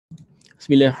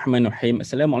Bismillahirrahmanirrahim.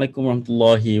 Assalamualaikum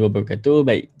warahmatullahi wabarakatuh.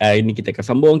 Baik, ini kita akan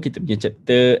sambung kita punya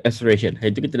chapter acceleration. Hari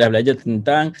itu kita dah belajar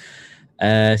tentang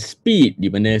speed,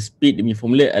 di mana speed demi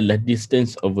formula adalah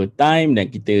distance over time, dan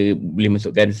kita boleh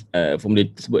masukkan formula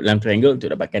tersebut dalam triangle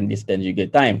untuk dapatkan distance juga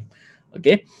time.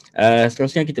 Okey.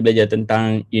 Seterusnya kita belajar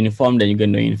tentang uniform dan juga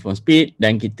non-uniform speed,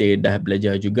 dan kita dah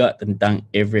belajar juga tentang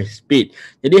average speed.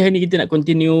 Jadi hari ini kita nak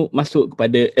continue masuk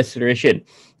kepada acceleration.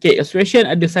 Okey, acceleration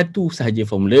ada satu sahaja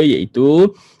formula,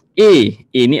 iaitu A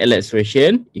ni adalah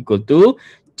acceleration equal to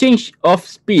change of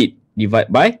speed divide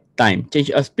by time.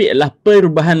 Change of speed adalah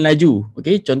perubahan laju.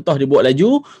 Okey, contoh dia buat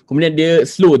laju, kemudian dia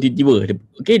slow tiba-tiba.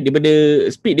 Okey, daripada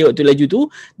speed dia waktu laju tu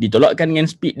ditolakkan dengan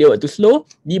speed dia waktu slow,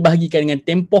 dibahagikan dengan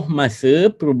tempoh masa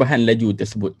perubahan laju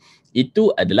tersebut.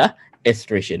 Itu adalah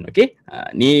acceleration. Okey,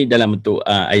 ni dalam bentuk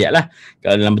ayat lah.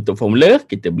 Kalau dalam bentuk formula,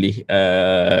 kita boleh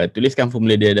tuliskan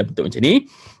formula dia dalam bentuk macam ni.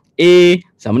 A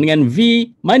sama dengan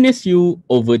V minus U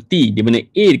over T, di mana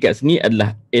A dekat sini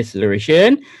adalah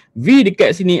acceleration, V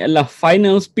dekat sini adalah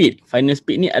final speed. Final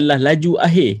speed ni adalah laju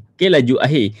akhir. Okey, laju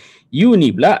akhir. U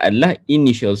ni pula adalah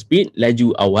initial speed,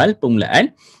 laju awal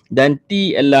permulaan, dan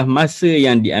T adalah masa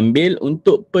yang diambil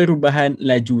untuk perubahan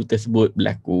laju tersebut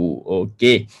berlaku.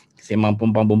 Okey, sembang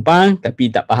pompang-pompang tapi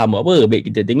tak faham apa.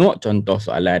 Baik, kita tengok contoh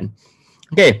soalan.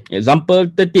 Okey, example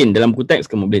 13 dalam buku teks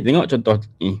kamu boleh tengok contoh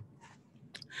ni.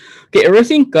 Okay, a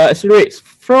racing car accelerates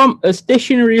from a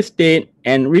stationary state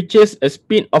and reaches a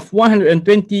speed of 120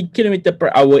 km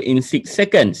per hour in 6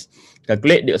 seconds.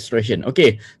 Calculate the acceleration.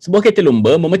 Okay, sebuah kereta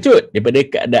lumba memecut daripada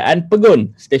keadaan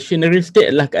pegun. Stationary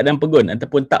state adalah keadaan pegun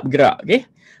ataupun tak bergerak. Okay,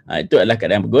 itu adalah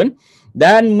keadaan pegun.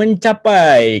 Dan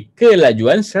mencapai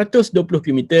kelajuan 120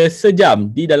 km sejam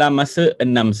di dalam masa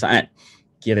 6 saat.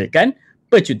 Kirakan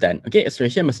pecutan. Okey,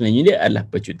 acceleration masa selanjutnya dia adalah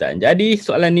pecutan. Jadi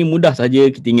soalan ni mudah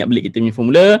saja, kita ingat balik kita punya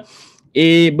formula.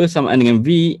 A bersamaan dengan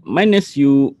V minus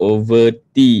U over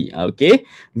T. Okey,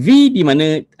 V di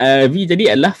mana V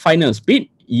tadi adalah final speed,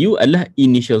 U adalah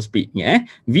initial speed.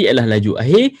 V adalah laju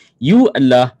akhir, U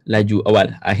adalah laju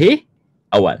awal.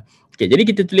 Awal. Okey, jadi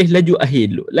kita tulis laju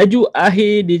akhir dulu. Laju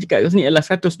akhir dia cakap kat sini adalah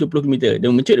 120 km.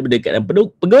 Dia mencut daripada keadaan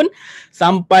pegun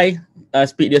sampai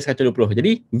speed dia 120.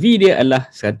 Jadi V dia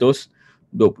adalah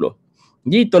 120.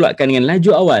 Jadi tolakkan dengan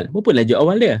laju awal. Berapa laju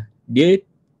awal dia?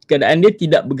 Keadaan dia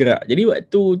tidak bergerak. Jadi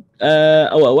waktu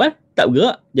awal-awal tak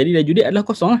bergerak, jadi laju dia adalah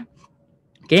kosong lah.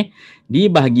 Okey,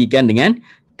 dibahagikan dengan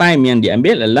time yang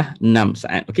diambil adalah 6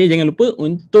 saat. Okey, jangan lupa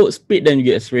untuk speed dan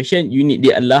juga acceleration, unit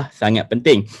dia adalah sangat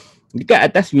penting. Dekat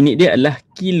atas unit dia adalah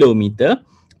kilometer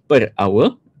per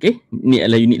hour. Okey, ini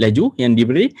adalah unit laju yang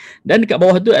diberi, dan dekat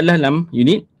bawah tu adalah dalam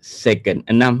unit second,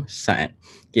 6 saat.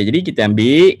 Okey, jadi kita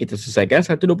ambil, kita selesaikan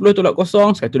 120 tolak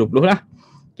kosong, 120 lah.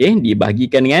 Okey,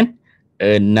 dibahagikan dengan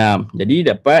 6.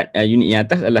 Jadi dapat unit yang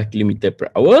atas adalah kilometer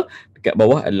per hour, dekat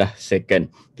bawah adalah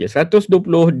second. Okey,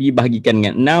 120 dibahagikan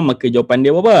dengan 6, maka jawapan dia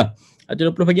berapa?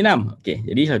 120 bagi 6. Okey,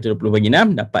 jadi 120 bagi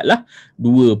 6 dapatlah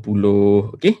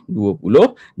 20. Okey,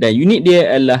 20, dan unit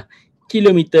dia adalah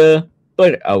kilometer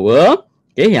per hour.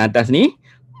 Okey, yang atas ni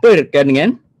perkan dengan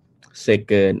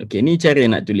second. Okey, ni cara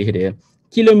nak tulis dia.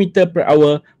 Kilometer per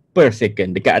hour per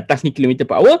second. Dekat atas ni kilometer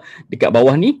per hour, dekat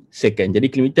bawah ni second. Jadi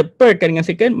kilometer per kan dengan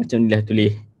second, macam ni lah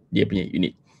tulis dia punya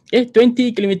unit. Okay,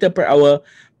 20 km per hour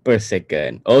per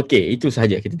second. Okay, itu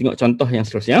sahaja. Kita tengok contoh yang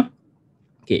seterusnya.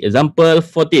 Okay, example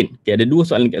 14. Okay, ada dua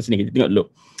soalan kat sini. Kita tengok dulu.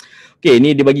 Okay,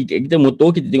 ni dia bagi kita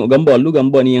motor. Kita tengok gambar dulu.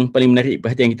 Gambar ni yang paling menarik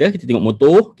perhatian kita. Kita tengok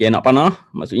motor. Okay, anak panah.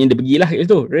 Maksudnya dia pergilah kat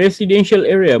situ. Residential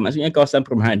area. Maksudnya kawasan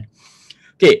perumahan.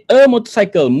 Okay, a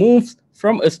motorcycle moves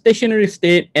from a stationary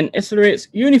state and accelerates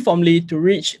uniformly to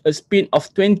reach a speed of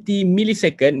 20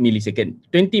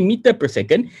 meter per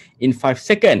second in 5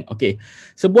 seconds. Okey.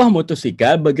 Sebuah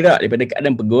motosikal bergerak daripada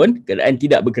keadaan pegun, keadaan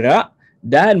tidak bergerak,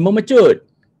 dan memecut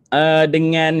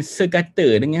dengan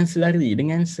sekata, dengan selari,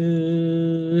 dengan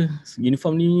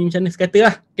uniform ni macam mana sekata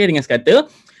lah. Okey, dengan sekata,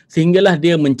 sehinggalah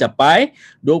dia mencapai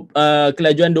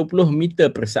kelajuan 20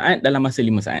 meter per saat dalam masa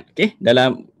 5 saat. Okey,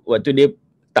 dalam waktu dia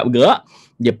tak bergerak,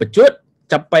 dia pecut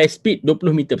capai speed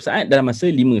 20 meter per saat dalam masa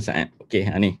 5 saat. Okey,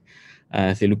 ni.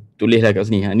 Saya tulislah kat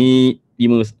sini. Ni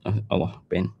 5 Allah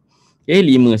pen.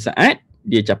 Okey, 5 saat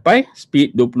dia capai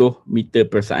speed 20 meter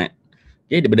per saat.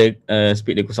 Okey, daripada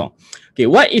speed dia kosong. Okey,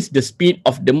 what is the speed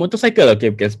of the motorcycle?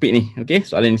 Okey, bukan speed ni. Okey,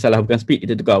 soalan ni salah, bukan speed,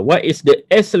 kita tukar. What is the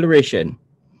acceleration?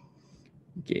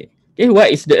 Okey. Okay,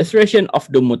 what is the acceleration of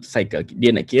the motorcycle?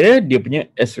 Dia nak kira dia punya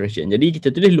acceleration. Jadi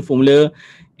kita tulis dulu formula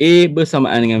A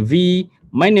bersamaan dengan V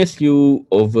minus U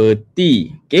over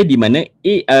T. Okay, di mana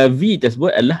V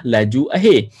tersebut adalah laju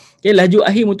akhir. Okay, laju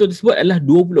akhir motor tersebut adalah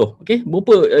 20. Okay,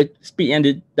 berapa speed yang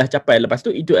dia dah capai lepas tu,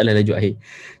 itu adalah laju akhir.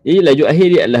 Jadi laju akhir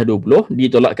dia adalah 20,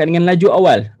 ditolakkan dengan laju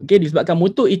awal. Okay, disebabkan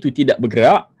motor itu tidak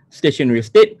bergerak, stationary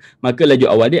state, maka laju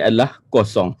awal dia adalah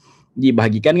kosong.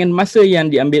 Dibahagikan dengan masa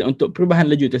yang diambil untuk perubahan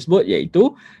laju tersebut,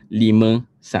 iaitu 5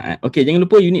 saat. Okey, jangan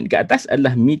lupa unit dekat atas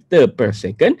adalah meter per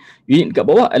second, unit dekat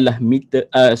bawah adalah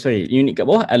unit dekat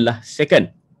bawah adalah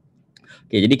second.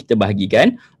 Okey, jadi kita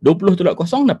bahagikan 20 tolak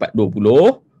kosong dapat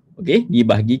 20. Okey,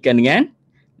 dibahagikan dengan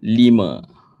 5.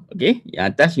 Okey,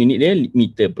 yang atas unit dia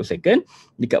meter per second,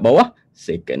 dekat bawah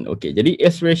second. Okey, jadi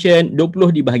acceleration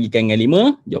 20 dibahagikan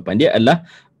dengan 5, jawapan dia adalah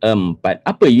 4.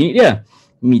 Apa unit dia?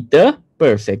 Meter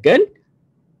per second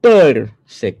per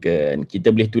second. Kita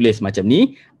boleh tulis macam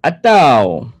ni,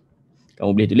 atau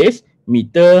kamu boleh tulis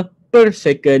meter per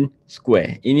second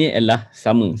square. Ini adalah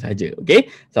sama saja. Okey,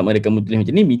 sama ada kamu tulis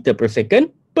macam ni, meter per second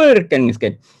per kan dengan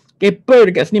second. Okey, per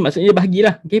dekat sini maksudnya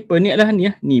bahagilah. Okey, per ni adalah ni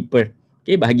lah, ni per.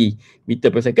 Okey, bahagi. Meter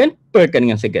per second per kan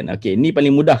dengan second. Okey, ni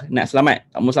paling mudah nak selamat,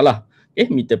 tak masalah. Okey,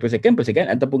 meter per second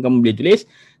ataupun kamu boleh tulis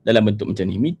dalam bentuk macam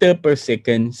ni, meter per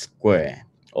second square.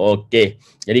 Okey,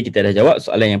 jadi kita dah jawab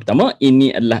soalan yang pertama.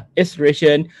 Ini adalah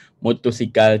acceleration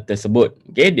motosikal tersebut.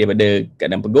 Okey, daripada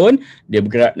keadaan pegun, dia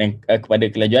bergerak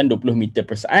kepada kelajuan 20 meter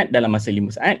per saat dalam masa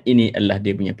 5 saat. Ini adalah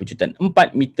dia punya pecutan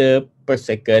 4 meter per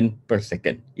second per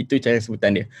second. Itu cara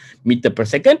sebutan dia, meter per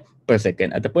second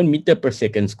ataupun meter per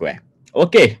second square.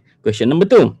 Okey, question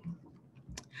number 2.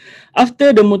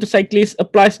 After the motorcyclist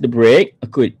applies the brake,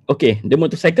 the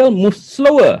motorcycle moves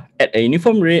slower at a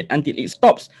uniform rate until it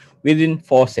stops within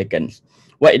 4 seconds.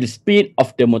 What is the speed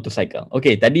of the motorcycle?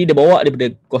 Okay, tadi dia bawa daripada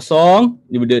kosong,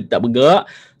 daripada tak bergerak,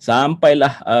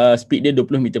 sampailah speed dia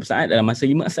 20 meter per saat dalam masa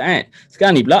 5 saat.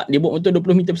 Sekarang ni pula, dia bawa motor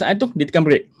 20 meter per saat tu, dia tekan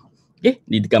brake. Okay,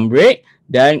 dia tekan brake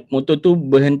dan motor tu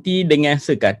berhenti dengan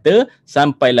sekata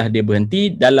sampailah dia berhenti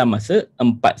dalam masa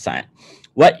 4 saat.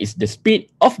 What is the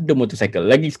speed of the motorcycle?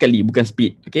 Lagi sekali, bukan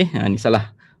speed. Okay, ni salah.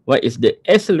 What is the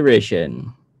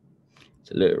acceleration?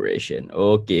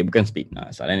 Okay, bukan speed.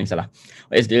 Soalan ni salah.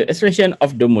 What is the acceleration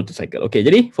of the motorcycle? Okay,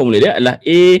 jadi formula dia adalah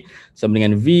A sama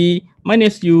dengan V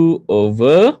minus U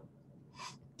over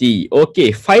T.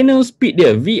 Okay, final speed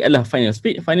dia. V adalah final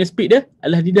speed. Final speed dia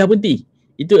adalah dia dah berhenti.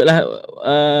 Itu adalah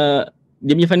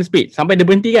dia punya final speed. Sampai dia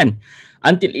berhenti kan.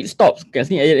 Until it stops. Kat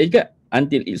sini ayat juga.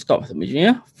 Until it stops.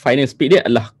 Maksudnya final speed dia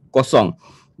adalah kosong.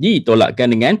 Ditolakkan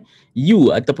dengan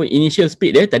U ataupun initial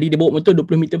speed dia. Tadi dia bawa motor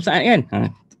 20 meter per saat kan.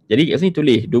 Jadi kat sini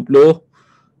tulis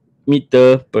 20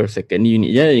 meter per second. Ni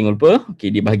unit je, jangan lupa. Okey,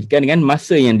 dibahagikan dengan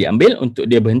masa yang diambil untuk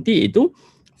dia berhenti, iaitu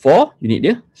 4 unit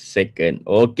dia second.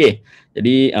 Okey.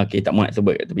 Jadi tak mahu nak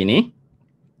sebut kat tepi ni.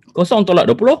 0 tolak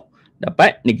 20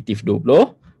 dapat negatif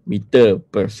 20 meter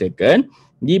per second.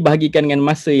 Dibahagikan dengan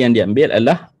masa yang diambil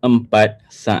adalah 4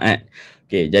 saat.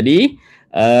 Okey, jadi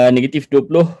negatif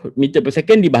 20 meter per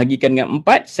second dibahagikan dengan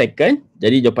 4 second.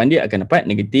 Jadi jawapan dia akan dapat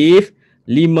negatif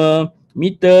 5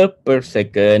 meter per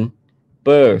second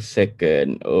per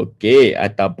second. Okey,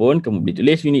 ataupun kamu boleh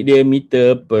tulis unit dia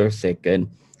meter per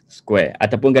second square.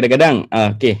 Ataupun kadang-kadang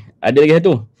ada lagi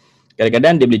satu.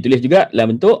 Kadang-kadang dia boleh tulis juga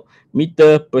dalam bentuk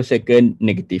meter per second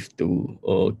negatif 2.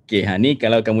 Okey, ni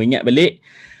kalau kamu ingat balik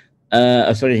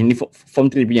ni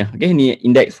form 3 punya. Okey, ni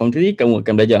index form 3, kamu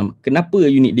akan belajar kenapa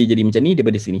unit dia jadi macam ni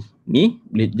daripada sini. Ni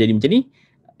boleh jadi macam ni.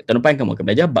 Tahun depan kamu akan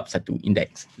belajar bab 1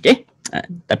 index. Okey.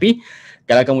 Tapi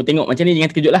kalau kamu tengok macam ni, jangan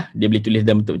terkejut lah. Dia boleh tulis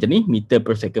dalam bentuk macam ni, meter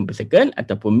per second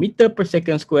ataupun meter per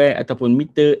second square ataupun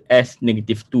meter S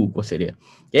negatif 2 kuasa dia.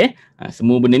 Okay,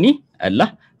 semua benda ni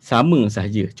adalah sama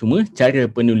sahaja, cuma cara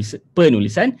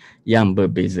penulisan yang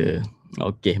berbeza.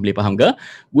 Okey, boleh faham ke?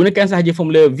 Gunakan sahaja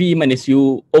formula V minus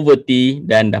U over T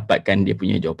dan dapatkan dia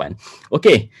punya jawapan.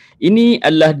 Okey, ini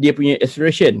adalah dia punya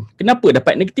acceleration. Kenapa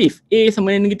dapat negatif? A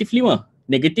sama dengan negatif 5.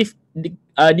 Negatif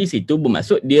di situ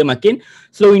bermaksud dia makin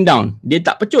slowing down. Dia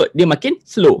tak pecut, dia makin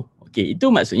slow. Okey,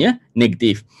 itu maksudnya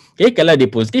negatif. Okey, kalau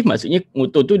dia positif maksudnya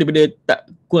motor tu daripada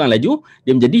tak kurang laju,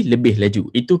 dia menjadi lebih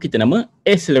laju. Itu kita nama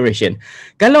acceleration.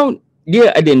 Kalau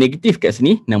dia ada negatif kat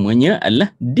sini, namanya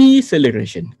adalah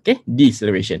deceleration. Okey,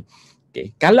 deceleration.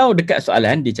 Okey, kalau dekat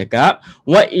soalan dia cakap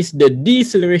what is the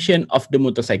deceleration of the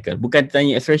motorcycle? Bukan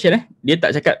tanya acceleration Dia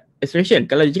tak cakap acceleration.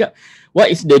 Kalau dia cakap what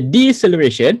is the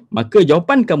deceleration, maka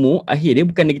jawapan kamu akhir dia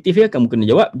bukan negatif ya, kamu kena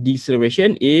jawab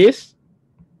deceleration is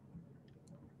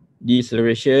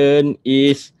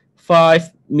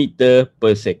 5 meter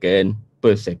per second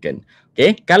per second.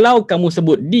 Okay, kalau kamu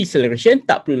sebut deceleration,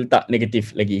 tak perlu letak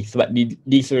negatif lagi sebab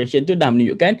deceleration tu dah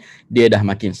menunjukkan dia dah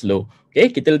makin slow. Okay,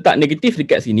 kita letak negatif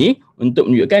dekat sini untuk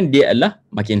menunjukkan dia adalah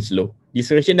makin slow.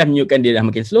 Deceleration dah menunjukkan dia dah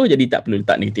makin slow, jadi tak perlu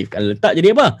letak negatif. Kalau letak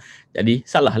jadi apa? Jadi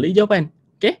salah lagi jawapan.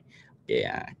 Okay, Okey,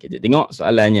 kita tengok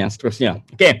soalan yang seterusnya.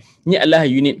 Okey, ini adalah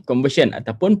unit conversion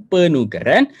ataupun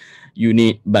penukaran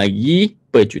unit bagi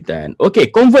pecutan.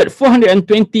 Okey, convert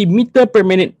 420 meter per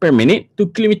minute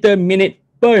to kilometer minute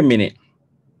per minute.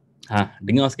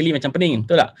 Dengar sekali macam pening,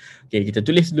 betul tak? Okey, kita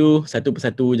tulis dulu satu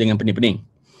persatu, jangan pening-pening.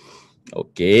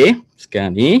 Okey,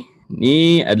 sekarang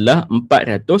ni adalah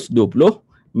 420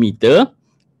 meter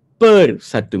per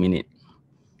 1 minit.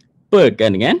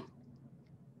 Perkan dengan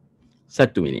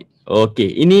 1 minit.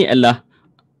 Okey, ini adalah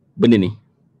benda ni.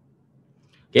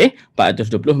 Okey,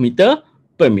 420 meter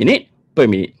per minit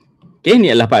per minit. Okey, ni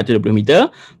adalah 420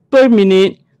 meter per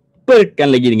minit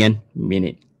perkan lagi dengan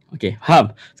minit. Okey,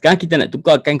 faham? Sekarang kita nak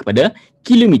tukarkan kepada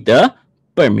kilometer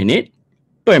per minit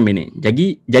per minit.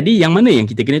 Jadi yang mana yang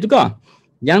kita kena tukar?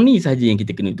 Yang ni sahaja yang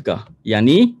kita kena tukar. Yang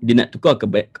ni dia nak tukar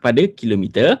kepada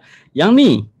kilometer. Yang ni,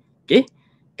 okey,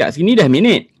 kat sini dah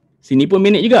minit. Sini pun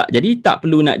minit juga. Jadi tak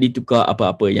perlu nak ditukar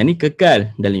apa-apa. Yang ni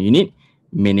kekal dalam unit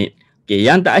minit. Okey,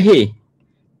 yang terakhir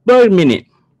per minit.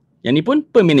 Yang ni pun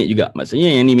per minit juga.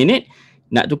 Maksudnya yang ni minit,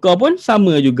 nak tukar pun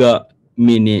sama juga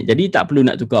minit. Jadi tak perlu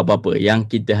nak tukar apa-apa.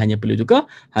 Yang kita hanya perlu tukar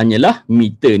hanyalah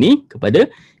meter ni kepada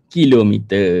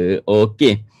kilometer.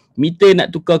 Okey. Meter nak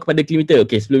tukar kepada kilometer.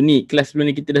 Okey, kelas sebelum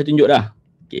ni kita dah tunjuk dah.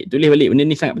 Okey, tulis balik. Benda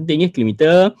ni sangat penting ya.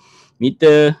 Kilometer,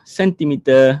 meter,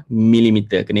 sentimeter,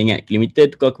 milimeter. Kena ingat,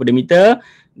 kilometer tukar kepada meter,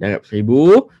 darab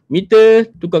 1000. Meter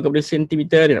tukar kepada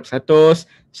sentimeter, darab 100.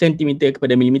 Sentimeter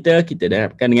kepada milimeter, kita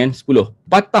darabkan dengan 10.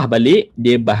 Patah balik,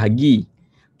 dia bahagi.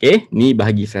 Okey, ni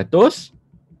bahagi 100.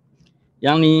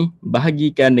 Yang ni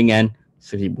bahagikan dengan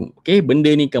 1000. Okey,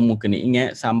 benda ni kamu kena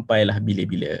ingat sampailah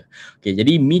bila-bila. Okey,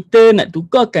 jadi meter nak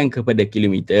tukarkan kepada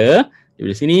kilometer,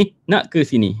 dari sini nak ke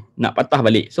sini, nak patah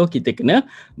balik. So kita kena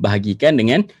bahagikan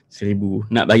dengan 1000.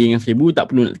 Nak bahagi dengan 1000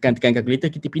 tak perlu nak tekan kalkulator,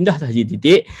 kita pindah sahaja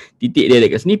titik. Titik dia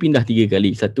dekat sini pindah 3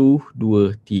 kali. 1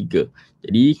 2 3.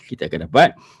 Jadi kita akan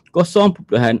dapat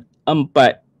 0.42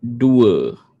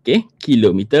 okey,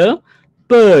 kilometer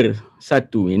per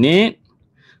 1 minit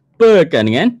perkan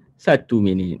dengan 1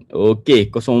 minit.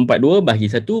 Okey, 0.42 bahagi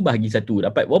 1 bahagi 1.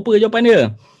 Dapat berapa jawapan dia?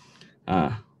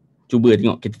 Cuba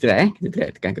tengok, kita try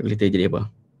tekan kalkulator jadi apa.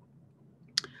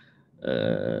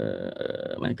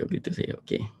 Mana kalkulator saya?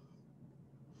 Okey.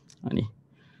 Ni.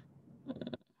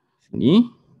 Sini.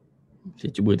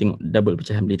 Saya cuba tengok double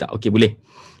pecahan boleh tak? Okey, boleh.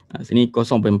 Sini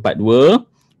 0.42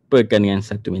 perkan dengan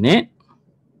 1 minit.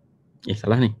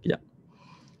 Salah ni. Kejap.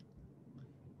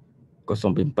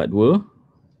 0.42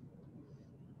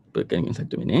 perkan dengan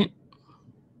 1 minit.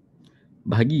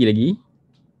 Bahagi lagi.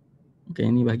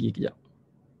 Okey, ni bahagi kejap.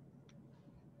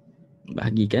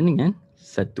 Bahagikan dengan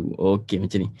 1. Okey,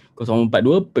 macam ni.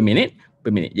 0.42 per minit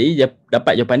per minit. Jadi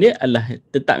dapat jawapan dia adalah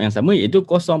tetap yang sama, iaitu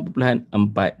 0.42.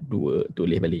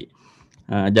 Tulis balik.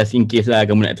 Just in case lah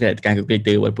kamu nak try tekan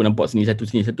kalkulator, walaupun nampak sini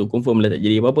satu, confirm lah tak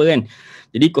jadi apa-apa kan.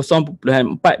 Jadi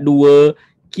 0.42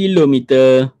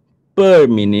 kilometer per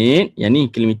minit. Yang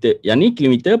ni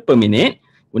kilometer per minit.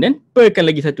 Kemudian perkan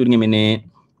lagi 1 dengan minit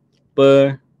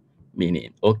per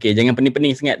minit. Okey, jangan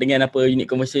pening-pening sangat dengan apa unit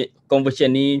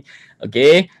conversion ni.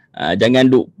 Okey, jangan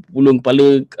duk pulung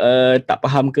kepala tak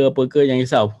faham ke apa ke, jangan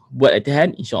risau. Buat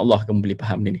latihan, insya-Allah kamu boleh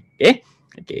faham benda ni.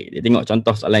 Okey, kita tengok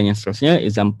contoh soalan yang seterusnya,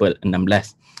 example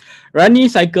 16.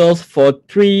 Rani cycles for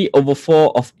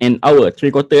 3/4 of an hour.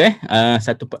 3/4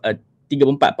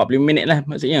 3/4, 45 minit lah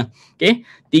maksudnya. Okey,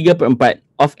 3/4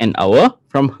 of an hour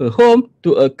from her home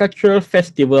to a cultural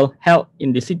festival held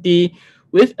in the city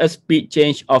with a speed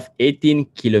change of 18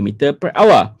 km per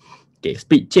hour. Okay,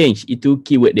 speed change itu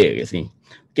keyword dia kat sini.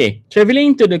 Okay,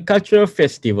 travelling to the cultural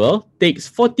festival takes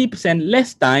 40%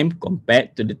 less time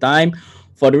compared to the time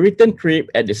for the return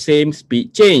trip at the same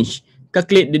speed change.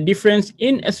 Calculate the difference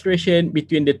in acceleration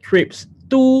between the trips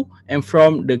to and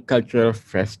from the cultural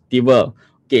festival.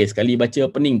 Okay, sekali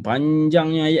baca pening,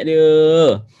 panjangnya ayat dia.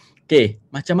 Okay,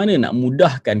 macam mana nak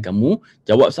mudahkan kamu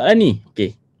jawab soalan ni?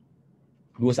 Okay,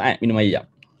 2 saat minum air jap.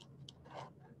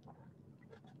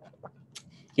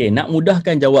 Okay, nak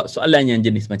mudahkan jawab soalan yang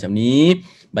jenis macam ni,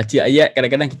 baca ayat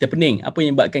kadang-kadang kita pening. Apa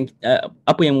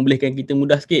yang membolehkan kita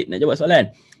mudah sikit nak jawab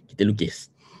soalan? Kita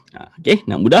lukis. Okay,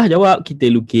 nak mudah jawab,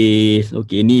 kita lukis.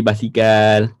 Okay, ni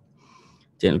basikal.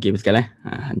 Jangan lukis basikal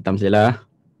hantam saya lah.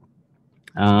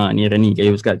 Ni Rani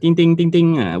kayu basikal. Ting ting ting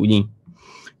ting. Bunyi.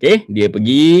 Okay, dia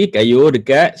pergi kayu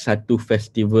dekat satu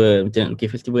festival. Macam nak lukis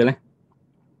festival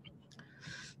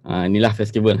inilah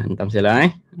festival. Hantam saya lah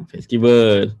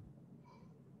festival.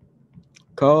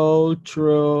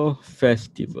 Cultural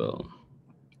festival.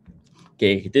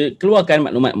 Okay, kita keluarkan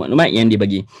maklumat-maklumat yang dia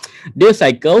bagi. Dia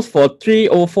cycles for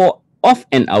 3/4 of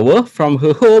an hour from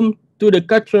her home to the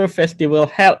cultural festival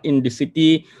held in the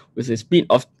city with a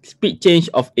speed change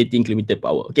of 18 km per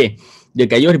hour. Okay, dia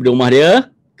kayuh daripada rumah dia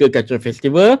ke cultural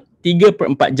festival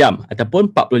 3/4 jam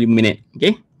ataupun 45 minit.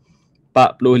 Okay,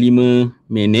 45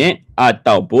 minit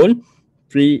ataupun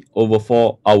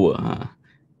 3/4 hour.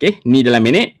 Okay, ni dalam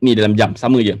minit, ni dalam jam,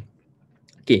 sama je.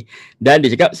 Okay, dan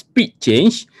dia cakap speed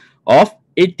change of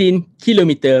 18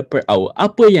 km per hour.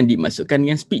 Apa yang dimaksudkan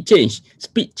dengan speed change?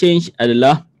 Speed change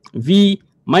adalah V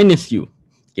minus U.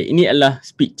 Okay, ini adalah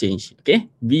speed change. Okay,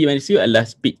 V minus U adalah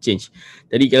speed change.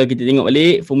 Jadi kalau kita tengok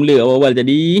balik formula awal-awal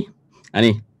tadi,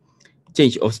 ni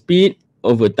change of speed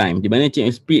over time. Di mana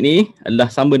change of speed ni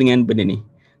adalah sama dengan benda ni.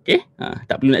 Okay,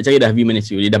 tak perlu nak cari dah V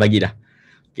minus U, dia dah bagi dah.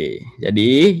 Okay,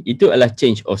 jadi itu adalah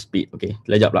change of speed. Okay,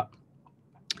 belajar pula.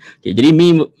 Okay, jadi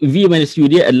V minus U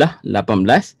dia adalah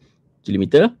 18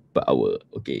 km per hour.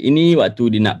 Okay, ini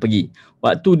waktu dia nak pergi.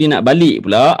 Waktu dia nak balik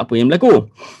pula, apa yang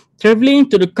berlaku? Travelling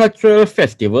to the cultural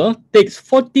festival takes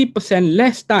 40%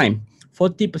 less time.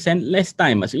 40% less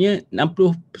time, maksudnya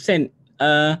 60%,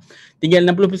 tinggal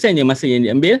 60% je masa yang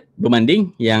diambil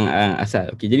berbanding yang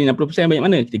asal. Okay, jadi 60% banyak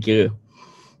mana? Kita kira.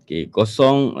 Okay,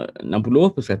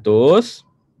 60 per 100.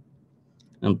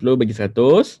 60 bagi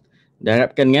 100.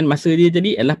 Darabkan dengan masa dia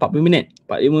tadi adalah 40 minit.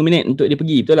 45 minit untuk dia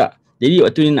pergi, betul tak? Jadi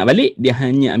waktu dia nak balik, dia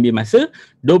hanya ambil masa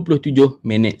 27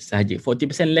 minit sahaja.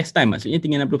 40% less time, maksudnya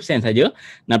tinggal 60% sahaja.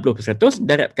 60 per 100,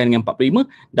 darabkan dengan 45,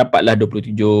 dapatlah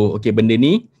 27. Okey, benda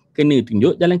ni kena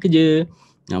tunjuk jalan kerja.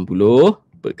 60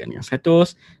 berkan dengan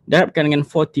 100, darabkan dengan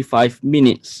 45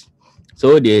 minutes.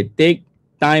 So, dia take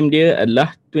time dia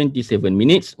adalah 27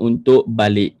 minutes untuk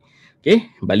balik. Okey,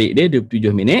 balik dia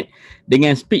 27 minit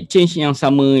dengan speed change yang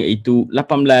sama iaitu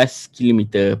 18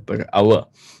 km per hour.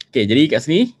 Okey, jadi kat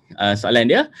sini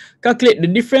soalan dia, calculate the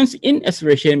difference in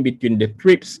acceleration between the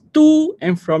trips to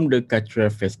and from the cultural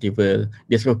festival.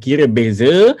 Dia suruh kira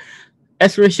beza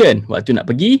acceleration waktu nak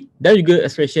pergi dan juga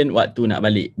acceleration waktu nak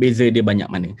balik. Beza dia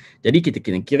banyak mana. Jadi kita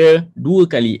kena kira 2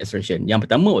 kali acceleration. Yang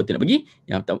pertama waktu nak pergi,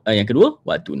 yang kedua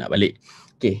waktu nak balik.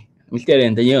 Okey, mesti ada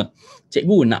yang tanya,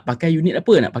 cikgu nak pakai unit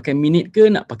apa? Nak pakai minit ke?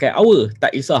 Nak pakai hour?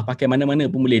 Tak kisah, pakai mana-mana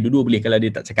pun boleh. Dua-dua boleh kalau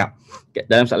dia tak cakap.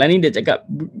 Dalam soalan ni dia cakap,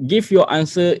 give your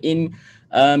answer in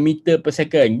meter per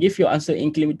second. Give your answer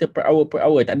in kilometer per hour.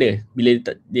 Tak ada. Bila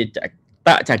dia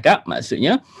tak cakap,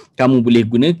 maksudnya kamu boleh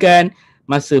gunakan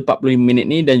masa 45 minit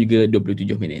ni dan juga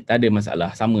 27 minit. Tak ada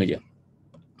masalah, sama je.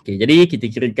 Okay, jadi kita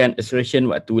kirakan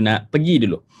acceleration waktu nak pergi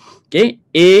dulu. Okay,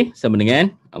 A sama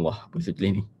dengan, Allah, apa saya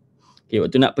tulis ni? Okay,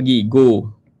 waktu nak pergi,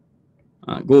 go.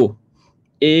 Go.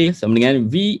 A sama dengan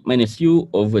V minus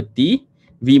U over T.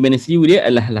 V minus U dia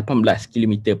adalah 18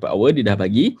 km per hour, dia dah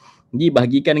bagi.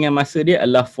 Dibahagikan dengan masa dia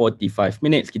adalah 45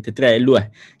 minutes. Kita try dulu lah.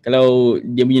 Kalau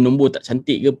dia punya nombor tak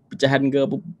cantik ke, pecahan ke,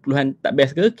 apa puluhan tak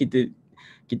best ke,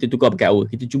 kita tukar pakai hour.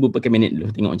 Kita cuba pakai minit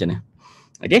dulu, tengok macam mana.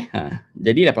 Okay,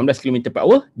 jadi 18 km per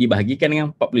hour dibahagikan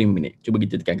dengan 45 minit. Cuba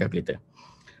kita tekan kalkulator.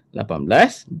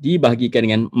 18 dibahagikan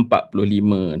dengan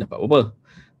 45, dapat berapa?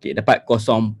 Okay, dapat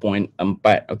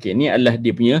 0.4. Okay, ni adalah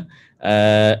dia punya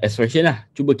expression lah.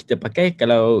 Cuba kita pakai,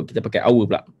 kalau kita pakai hour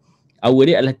pula. Hour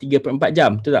dia adalah 3/4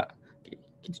 jam, betul tak? Okay,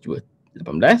 kita cuba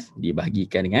 18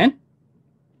 dibahagikan dengan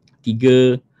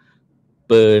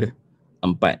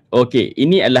 3/4. Okay,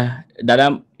 ini adalah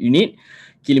dalam unit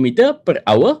kilometer per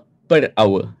hour per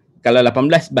hour. Kalau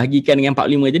 18 bahagikan dengan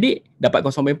 45 jadi dapat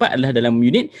 0.4 adalah dalam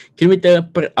unit kilometer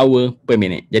per hour per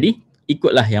minit. Jadi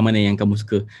ikutlah yang mana yang kamu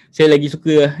suka. Saya lagi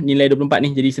suka nilai 24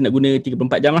 ni, jadi saya nak guna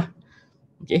 3/4 jam lah.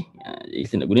 Okay, jadi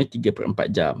saya nak guna 3/4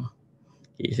 jam.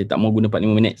 Okay, saya tak mau guna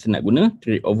 45 minit, saya nak guna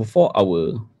 3/4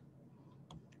 hour.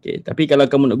 Okay, tapi kalau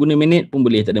kamu nak guna minit pun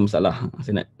boleh, tak ada masalah.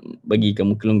 Saya nak bagi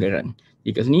kamu kelonggaran.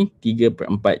 Jadi kat sini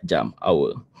 3/4 jam,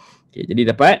 hour. Okay,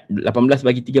 jadi dapat 18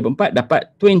 bagi 3/4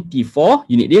 dapat 24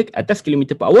 unit dia, atas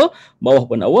kilometer per hour, bawah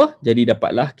pun hour, jadi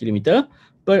dapatlah kilometer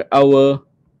per hour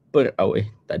per hour.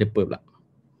 Tak ada per pula.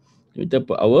 Kilometer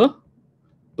per hour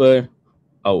per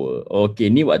hour.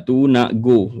 Okey, ni waktu nak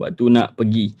go, waktu nak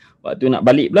pergi. Waktu nak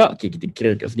balik pula, okey kita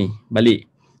kira kat sini. Balik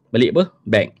apa?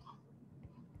 Back.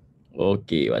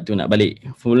 Okey, waktu nak balik.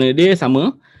 Formula dia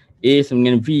sama. A sama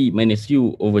dengan V minus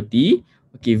U over T.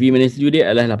 Okey, V minus U dia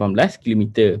adalah 18 km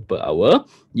per hour.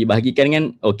 Dibahagikan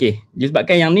dengan, okey,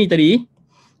 disebabkan yang ni tadi,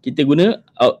 kita guna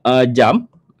jam.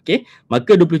 Okey,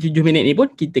 maka 27 minit ni pun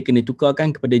kita kena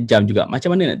tukarkan kepada jam juga. Macam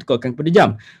mana nak tukarkan kepada jam?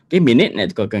 Okey, minit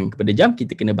nak tukarkan kepada jam,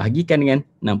 kita kena bahagikan dengan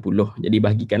 60. Jadi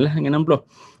bahagikanlah dengan 60.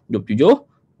 27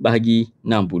 bahagi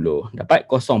 60. Dapat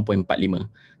 0.45.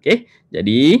 Okey,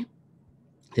 jadi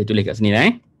saya tulis kat sini lah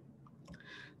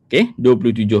Okey,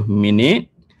 27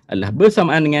 minit adalah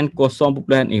bersamaan dengan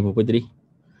berapa tadi?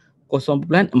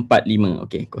 0.45.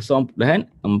 Okey, 0.45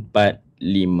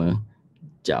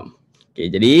 jam. Okey,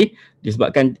 jadi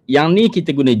disebabkan yang ni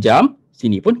kita guna jam,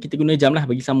 sini pun kita guna jam lah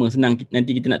bagi sama, senang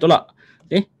nanti kita nak tolak.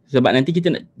 Okey, sebab nanti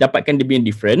kita nak dapatkan dia punya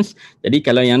difference. Jadi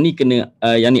kalau yang ni kena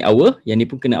yang ni hour, yang ni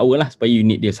pun kena hour lah supaya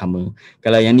unit dia sama.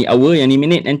 Kalau yang ni hour, yang ni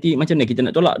minit, nanti macam mana kita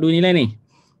nak tolak dua nilai ni?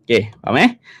 Okey,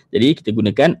 faham Jadi kita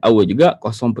gunakan hour juga,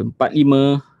 0.45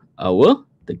 hour,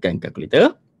 tekan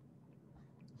kalkulator.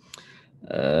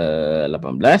 18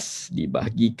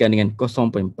 dibahagikan dengan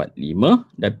 0.45,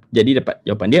 jadi dapat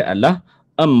jawapan dia adalah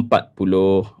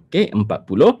 40. Okey,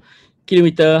 40 km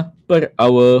per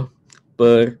hour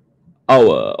per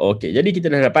hour. Okey, jadi kita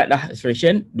dah dapat dah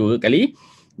expression dua kali.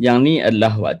 Yang ni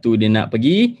adalah waktu dia nak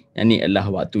pergi, yang ni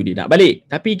adalah waktu dia nak balik.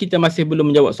 Tapi kita masih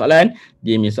belum menjawab soalan.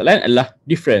 Dia punya soalan adalah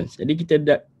difference. Jadi kita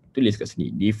dah tulis kat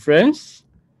sini difference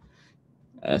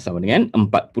sama dengan 40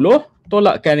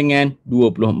 tolakkan dengan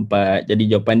 24. Jadi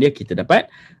jawapan dia kita dapat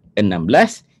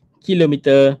 16 km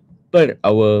per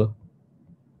hour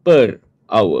per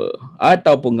hour.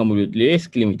 Ataupun kamu boleh tulis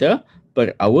km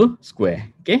per hour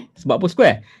square. Okey, sebab apa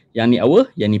square? Yang ni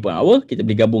hour, yang ni pun hour, kita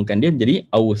boleh gabungkan dia menjadi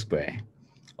hour square.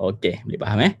 Okey, boleh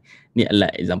faham Ni adalah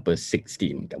example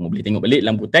 16. Kamu boleh tengok balik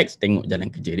lampu teks, tengok jalan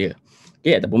kerja dia.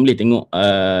 Okey, ataupun boleh tengok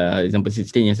example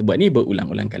 16 yang sebut ni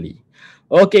berulang-ulang kali.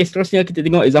 Okey, seterusnya kita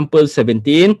tengok example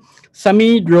 17.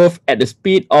 Sami drove at the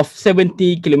speed of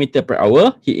 70 km per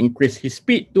hour. He increased his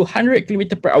speed to 100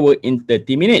 km per hour in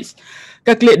 30 minutes.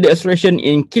 Calculate the acceleration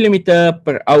in km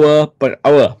per hour per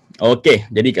hour. Okey,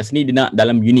 jadi kat sini dia nak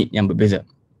dalam unit yang berbeza.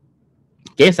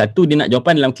 Okey, satu dia nak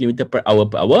jawapan dalam km per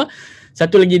hour.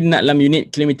 Satu lagi dia nak dalam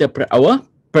unit km per hour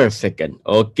per second.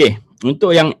 Okey,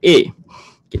 untuk yang A,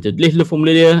 kita tulis dulu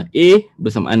formula dia. A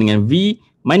bersamaan dengan V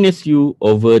minus U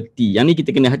over T. Yang ni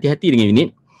kita kena hati-hati dengan unit.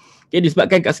 Okay,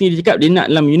 disebabkan kat sini dia cakap dia nak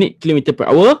dalam unit km per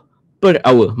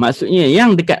hour. Maksudnya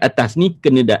yang dekat atas ni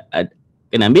kena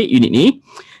ambil unit ni.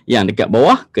 Yang dekat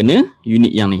bawah kena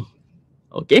unit yang ni.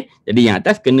 Okey, jadi yang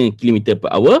atas kena km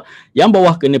per hour. Yang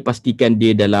bawah kena pastikan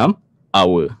dia dalam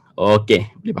hour. Okey,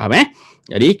 boleh faham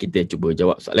Jadi kita cuba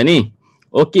jawab soalan ni.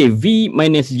 Okey, V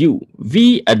minus U.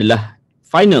 V adalah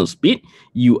final speed.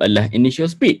 U adalah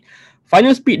initial speed.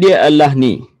 Final speed dia adalah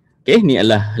ni. Okey, ni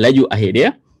adalah laju akhir dia.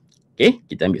 Okey,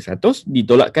 kita ambil 100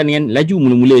 ditolakkan dengan laju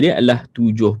mula-mula dia adalah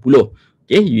 70.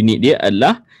 Okey, unit dia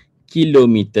adalah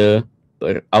kilometer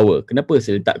per hour. Kenapa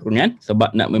saya letak kurungan?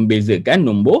 Sebab nak membezakan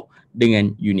nombor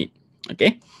dengan unit.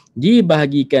 Okey,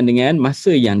 dibahagikan dengan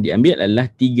masa yang diambil adalah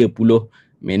 30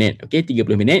 minit. Okey,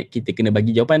 30 minit kita kena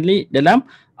bagi jawapan dalam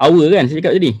hour kan. Saya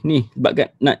cakap tadi. Ni sebab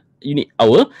nak unit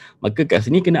hour, maka kat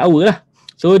sini kena hour lah.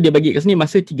 So dia bagi kat sini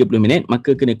masa 30 minit,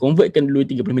 maka kena convertkan dulu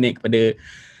 30 minit kepada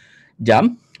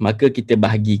jam. Maka kita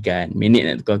bahagikan minit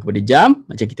nak tukar kepada jam.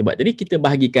 Macam kita buat tadi, kita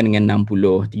bahagikan dengan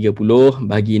 60. 30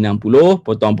 bahagi 60,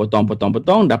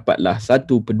 potong, dapatlah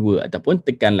 1/2 ataupun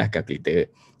tekanlah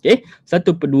kalkulator. Okey,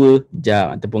 1/2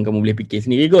 jam ataupun kamu boleh fikir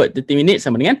sendiri kot. 30 minit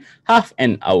sama dengan half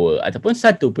an hour ataupun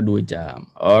 1/2 jam.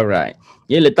 Alright.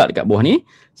 Dia letak dekat bawah ni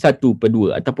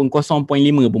 1/2 ataupun 0.5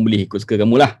 pun boleh, ikut suka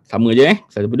kamu lah. Sama je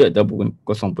 1/2 ataupun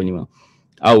 0.5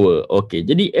 hour. Okey,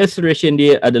 jadi acceleration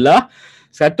dia adalah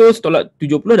 100 tolak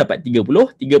 70 dapat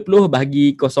 30. 30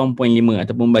 bahagi 0.5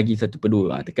 ataupun bagi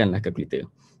 1/2. Tekanlah kalkulator.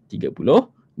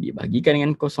 30 dibahagikan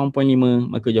dengan 0.5,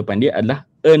 maka jawapan dia adalah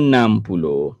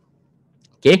 60.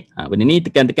 Okey, benda ni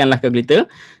tekanlah kalkulator.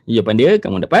 Jawapan dia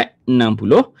kamu dapat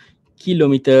 60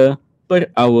 km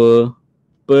per hour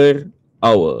per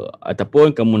hour.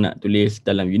 Ataupun kamu nak tulis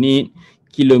dalam unit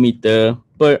kilometer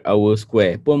per hour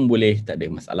square pun boleh, tak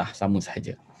ada masalah, sama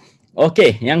sahaja.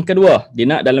 Okey, yang kedua, dia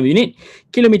nak dalam unit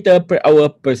kilometer per hour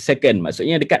per second.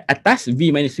 Maksudnya dekat atas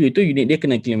V minus U itu unit dia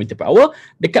kena kilometer per hour,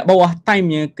 dekat bawah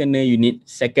time-nya kena unit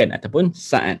second ataupun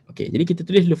saat. Okey, jadi kita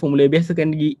tulis dulu formula,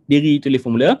 biasakan diri tulis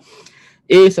formula.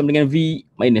 A sama dengan V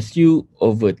minus U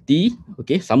over T.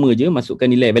 Okey, sama je,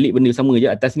 masukkan nilai balik, benda sama je.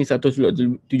 Atas ni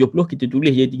 170, kita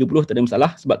tulis je 30, tak ada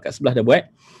masalah sebab kat sebelah dah buat.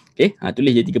 Okey,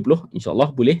 tulis je 30,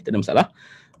 insyaAllah boleh, tak ada masalah.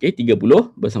 Okey,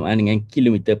 30 bersamaan dengan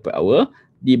kilometer per hour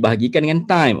dibahagikan dengan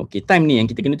time. Okey, time ni yang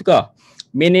kita kena tukar.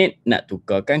 Minit nak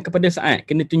tukarkan kepada saat.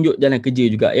 Kena tunjuk jalan kerja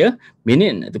juga ya.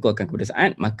 Minit nak tukarkan kepada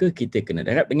saat, maka kita kena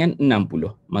darab dengan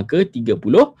 60. Maka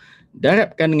 30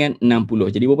 darabkan dengan 60.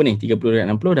 Jadi berapa ni? 30 darab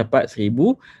 60 dapat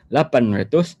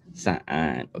 1800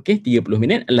 saat. Okey, 30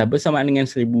 minit adalah bersamaan dengan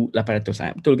 1800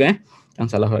 saat. Betul kan? Yang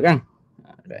salah lah kan?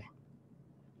 Right.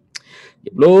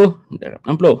 30 darab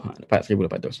 60 dapat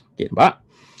 1800. Okey, nampak?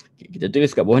 Kita tulis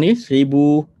kat bawah ni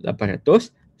 1800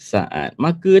 saat.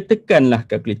 Maka tekanlah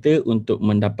kalkulator untuk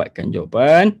mendapatkan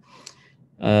jawapan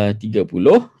 30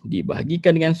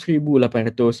 dibahagikan dengan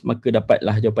 1800, maka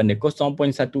dapatlah jawapan dia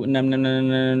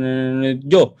 0.1667.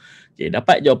 Okay,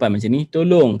 dapat jawapan macam ni,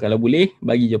 tolong kalau boleh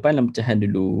bagi jawapan dalam pecahan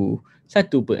dulu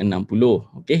 1/60.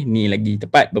 Okay, ni lagi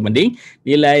tepat berbanding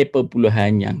nilai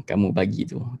perpuluhan yang kamu bagi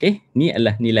tu. Okay, ni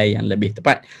adalah nilai yang lebih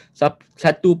tepat,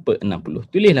 1/60.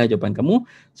 Tulislah jawapan kamu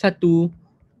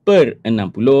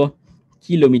 1/60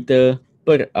 kilometer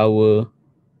per hour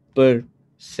per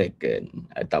second.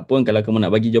 Ataupun kalau kamu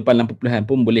nak bagi jawapan dalam perpuluhan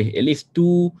pun boleh, at least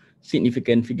 2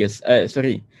 significant figures.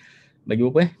 Bagi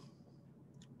berapa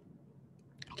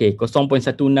Okay,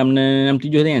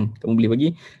 0.1667 kan. Kamu boleh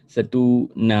bagi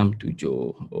 167.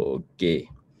 Okay.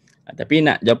 Tapi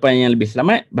nak jawapan yang lebih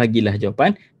selamat, bagilah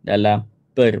jawapan dalam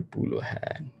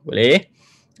perpuluhan. Boleh?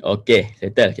 Okay,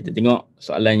 settle. Kita tengok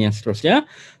soalan yang seterusnya.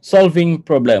 Solving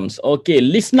problems. Okay,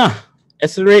 Lisna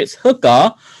accelerates her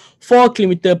car 4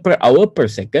 km per hour per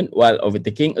second while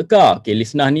overtaking a car. Okay,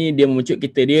 Lisna ni dia memucut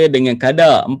kereta dia dengan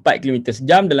kadar 4 km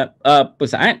sejam dalam per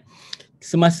saat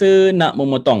semasa nak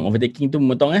memotong. Overtaking tu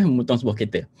memotong sebuah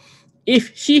kereta. If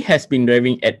she has been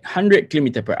driving at 100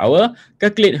 km per hour,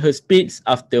 calculate her speeds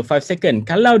after 5 second.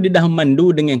 Kalau dia dah memandu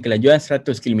dengan kelajuan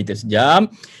 100 km sejam,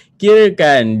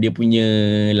 kirakan dia punya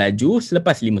laju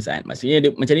selepas 5 saat. Maksudnya dia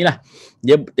macam ni lah.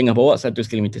 Dia tengah bawa 100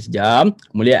 km sejam,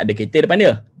 kemudian ada kereta depan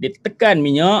dia. Dia tekan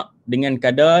minyak dengan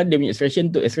kadar, dia punya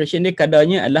acceleration dia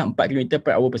kadarnya adalah 4 km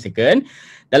per hour per second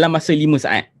dalam masa 5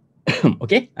 saat.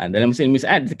 Okay, dalam masa 5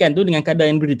 saat tekan tu dengan kadar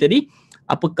yang beri tadi,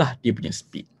 apakah dia punya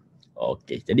speed?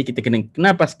 Okay, jadi kita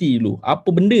kena pasti dulu apa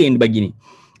benda yang dibagi ni.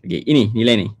 Okay, ini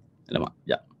nilai ni. Alamak,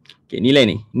 sekejap. Okay, nilai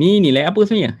ni. Ni nilai apa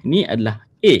sebenarnya? Ini adalah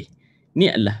A. Ini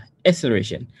adalah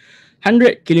acceleration.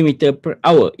 100 km per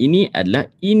hour. Ini adalah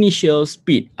initial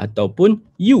speed ataupun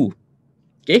U.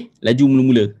 Okay, laju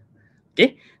mula-mula.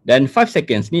 Okay, dan 5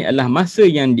 seconds ni adalah masa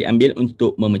yang diambil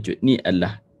untuk memecut. Ni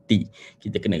adalah T.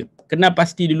 Kita kena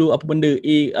pasti dulu apa benda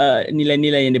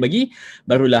nilai-nilai yang dia bagi,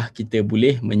 barulah kita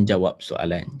boleh menjawab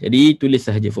soalan. Jadi tulis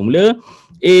sahaja formula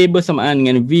A bersamaan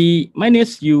dengan V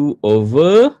minus U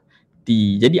over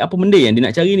T. Jadi apa benda yang dia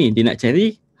nak cari ni? Dia nak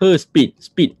cari her speed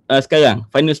sekarang,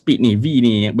 final speed ni, V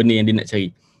ni benda yang dia nak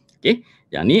cari. Okay,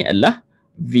 yang ni adalah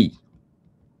V.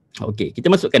 Okay, kita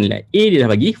masukkan nilai A dia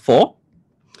dah bagi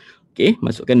 4. Okay,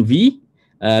 masukkan V.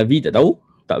 V tak tahu,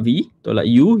 tak V, tolak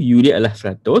U dia adalah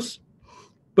 100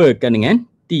 perkan dengan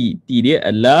T dia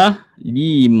adalah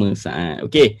 5 saat.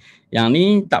 Okey, yang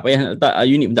ni tak payah letak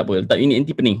unit pun tak apa, letak unit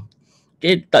nanti pening.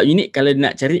 Okey, letak unit kalau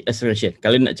nak cari acceleration.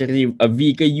 Kalau nak cari V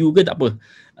ke U ke tak apa,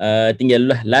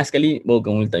 tinggal lah last kali baru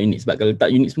kamu letak unit, sebab kalau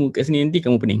letak unit semua kat sini nanti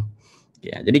kamu pening.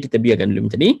 Okay, jadi kita biarkan dulu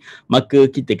macam ni.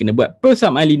 Maka kita kena buat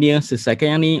persamaan linear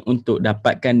sesuaikan yang ni untuk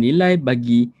dapatkan nilai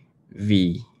bagi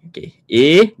V. Okey,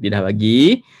 A dia dah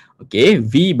bagi. Okay,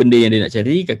 V benda yang dia nak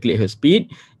cari, calculate her speed.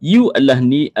 U adalah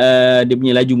ni dia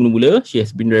punya laju mula-mula, she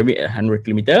has been driving at 100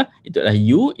 km. Itu adalah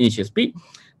U, initial speed.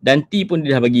 Dan T pun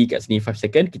dia dah bagi kat sini 5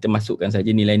 second. Kita masukkan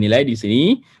saja nilai-nilai di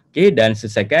sini. Okay, dan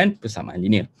selesaikan persamaan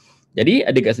linear. Jadi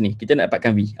ada kat sini, kita nak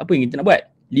dapatkan V. Apa yang kita nak buat?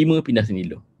 5 pindah sini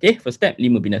dulu. Okay, first step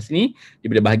 5 pindah sini.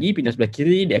 Daripada bahagi, pindah sebelah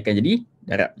kiri, dia akan jadi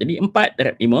darab. Jadi 4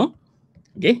 darab 5.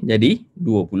 Okay, jadi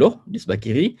 20 di sebelah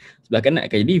kiri. Sebelah kanan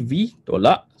akan jadi V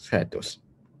tolak 100.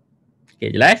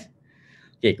 Okay, jelas?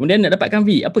 Okay, kemudian nak dapatkan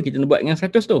V, apa kita nak buat dengan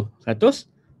 100 tu? 100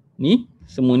 ni,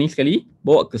 semua ni sekali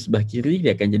bawa ke sebelah kiri,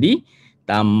 dia akan jadi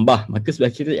tambah. Maka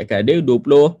sebelah kiri akan ada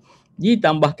 20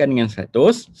 ditambahkan dengan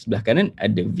 100, sebelah kanan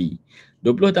ada V.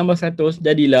 20 tambah 100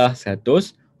 jadilah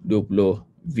 120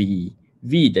 V.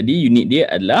 V tadi unit dia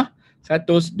adalah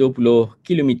 120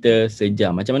 km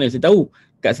sejam. Macam mana saya tahu?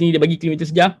 Kat sini dia bagi kilometer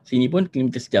sejam, sini pun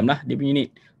kilometer sejam lah dia punya unit.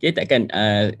 Okay, takkan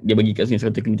dia bagi kat sini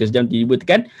 100 km sejam, tiba-tiba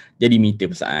tekan jadi meter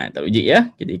per saat. Tak logik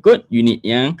ya. Kita ikut unit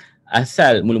yang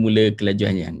asal mula-mula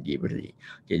kelajuan yang diberi.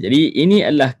 Okay, jadi ini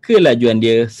adalah kelajuan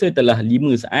dia setelah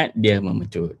 5 saat dia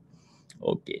memecut.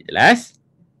 Okey, jelas?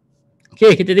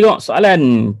 Okey, kita tengok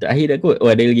soalan terakhir dah kot. Oh,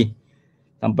 ada lagi.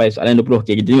 Sampai soalan 20.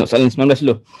 Okey, kita tengok soalan 19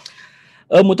 dulu.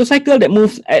 A motorcycle that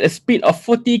moves at a speed of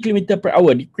 40 km per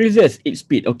hour decreases its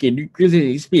speed. Okay, decreases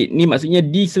its speed. Ni maksudnya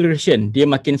deceleration. Dia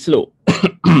makin slow.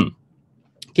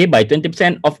 Okay, by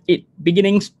 20% of its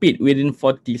beginning speed within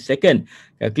 40 second.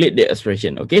 Calculate the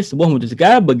acceleration. Okay, sebuah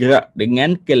motosikal bergerak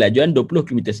dengan kelajuan 20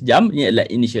 km sejam. Ini adalah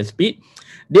initial speed.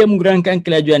 Dia mengurangkan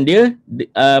kelajuan dia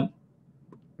 20%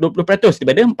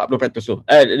 daripada 40% tu.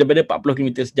 Daripada 40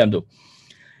 km sejam tu.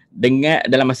 Dengan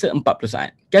dalam masa 40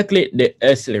 saat. Calculate the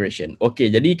acceleration.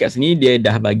 Okey, jadi kat sini dia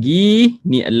dah bagi,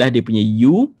 ni adalah dia punya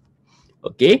U.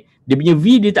 Okey, dia punya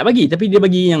V dia tak bagi, tapi dia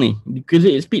bagi yang ni.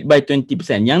 Decrease speed by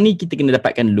 20%. Yang ni kita kena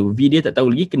dapatkan dulu. V dia tak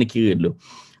tahu lagi, kena kira dulu.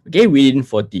 Okay, within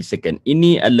 40 second.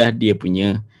 Ini adalah dia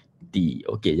punya T.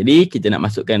 Okay, jadi kita nak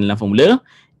masukkan dalam formula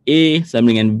A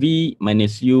sama dengan V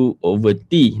minus U over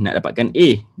T. Nak dapatkan A,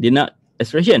 dia nak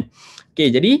acceleration. Okay,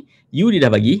 jadi U dia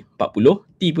dah bagi 40,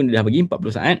 T pun dia dah bagi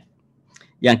 40 saat.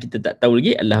 Yang kita tak tahu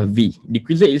lagi adalah V.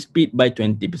 Decrease its speed by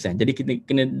 20%. Jadi kita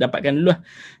kena dapatkan dulu lah.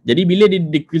 Jadi bila dia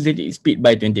decrease its speed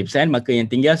by 20%, maka yang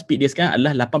tinggal speed dia sekarang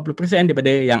adalah 80%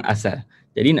 daripada yang asal.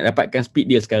 Jadi nak dapatkan speed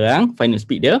dia sekarang, final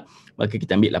speed dia, maka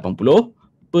kita ambil 80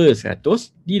 per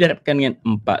 100 didarabkan dengan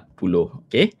 40.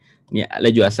 Okay. Ni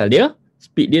laju asal dia.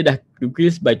 Speed dia dah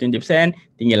decrease by 20%,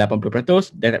 tinggal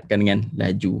 80%, darabkan dengan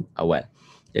laju awal.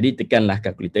 Jadi tekanlah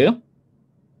kalkulator.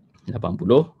 80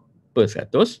 per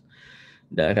 100.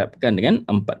 Darabkan dengan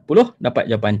 40, dapat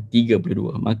jawapan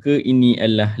 32. Maka ini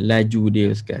adalah laju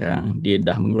dia sekarang. Dia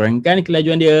dah mengurangkan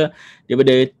kelajuan dia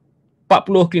daripada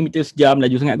 40 km sejam,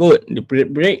 laju sangat kot. Dia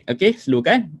break, okay, slow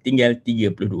kan, tinggal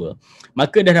 32.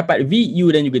 Maka dah dapat V,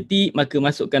 U dan juga T, maka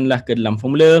masukkanlah ke dalam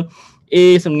formula. A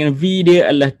sama dengan V dia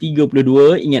adalah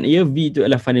 32. Ingat ya, V itu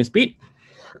adalah final speed.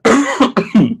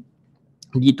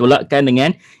 Ditolakkan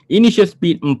dengan initial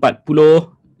speed 40.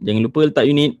 Jangan lupa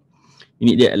letak unit.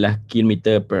 Unit dia adalah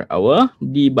kilometer per hour.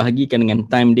 Dibahagikan dengan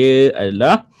time dia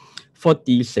adalah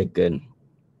 40 second.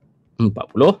 40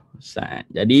 saat.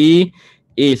 Jadi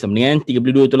A sama dengan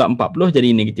 32 tolak 40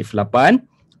 jadi negatif 8.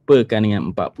 Perkan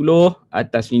dengan 40.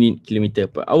 Atas unit kilometer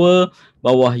per hour.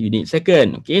 Bawah unit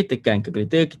second. Okey, tekan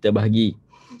kalkulator, kita bahagi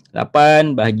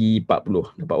 8 bahagi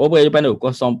 40. Dapat berapa jawapan tu?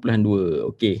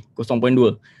 0.2. Okey,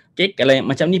 0.2. Okey, kalau yang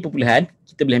macam ni perpuluhan,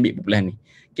 kita boleh ambil perpuluhan ni.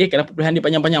 Okey, kalau perpuluhan dia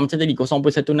panjang-panjang macam tadi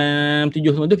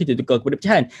 0.167 semua tu kita tukar kepada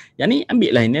pecahan. Yang ni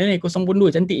ambil lah ini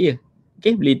 0.2, cantik je.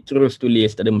 Okey, boleh terus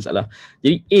tulis, tak ada masalah.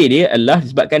 Jadi A dia adalah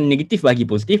disebabkan negatif bagi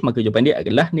positif, maka jawapan dia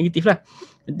adalah negatif lah.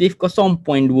 Negatif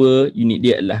 0.2, unit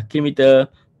dia adalah kilometer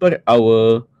per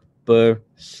hour per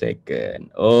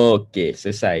second. Okey,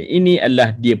 selesai. Ini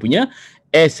adalah dia punya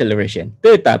acceleration.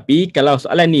 Tetapi kalau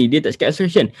soalan ni dia tak cakap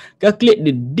acceleration, calculate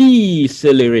the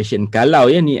deceleration.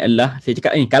 Kalau ya ni adalah, saya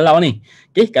cakap ni kalau ni.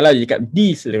 Okey, kalau dia cakap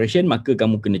deceleration, maka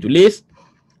kamu kena tulis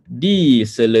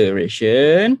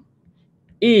deceleration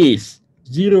is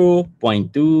 0.2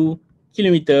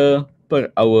 km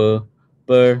per hour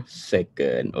per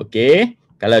second. Okey,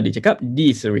 kalau dia cakap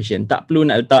deceleration, tak perlu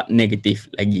nak letak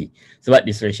negatif lagi. Sebab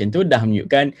deceleration tu dah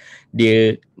menunjukkan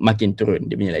dia makin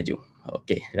turun dia punya laju.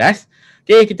 Okey, ras.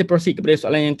 Okey, kita proceed kepada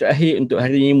soalan yang terakhir untuk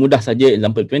hari ini. Mudah saja,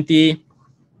 example 20.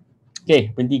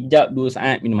 Okey, berhenti kejap, 2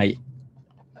 saat minum air.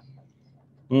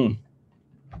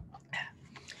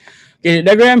 Okay,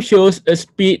 diagram shows a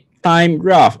speed time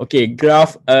graph. Okay,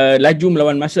 graph laju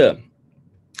melawan masa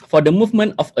for the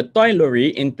movement of a toy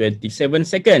lorry in 27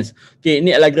 seconds. Okay,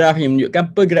 ini adalah graf yang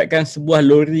menunjukkan pergerakan sebuah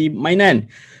lori mainan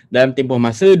dalam tempoh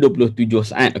masa 27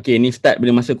 saat. Okay, ini start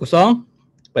pada masa kosong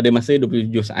pada masa 27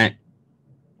 saat.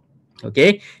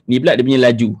 Okay, ni pula dia punya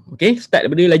laju. Okay, start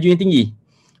daripada laju yang tinggi.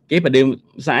 Okay, pada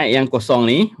saat yang kosong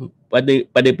ni,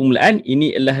 pada permulaan,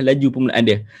 ini adalah laju permulaan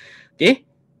dia. Okay,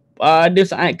 pada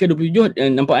saat ke-27,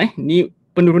 nampak ni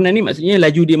penurunan ni maksudnya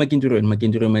laju dia makin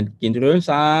turun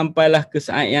sampailah ke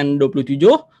saat yang 27,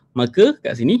 maka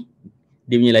kat sini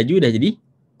dia punya laju dah jadi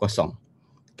kosong.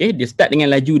 Okay, dia start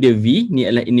dengan laju dia V, ni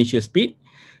adalah initial speed.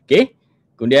 Okay,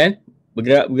 kemudian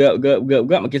bergerak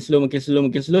makin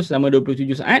slow selama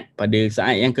 27 saat. Pada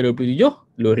saat yang ke-27,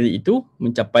 lori itu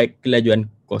mencapai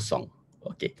kelajuan kosong.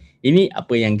 Okey, ini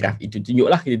apa yang graf itu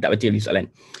tunjuklah, kita tak baca lagi soalan.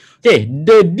 Okey,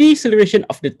 the deceleration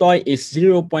of the toy is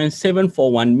 0.741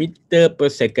 meter per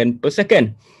second per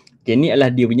second. Okey, ni adalah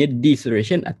dia punya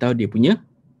deceleration atau dia punya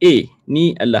A.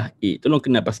 Ni adalah A. Tolong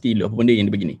kena pasti dulu apa benda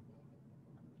yang dia bagi ni.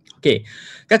 Okey,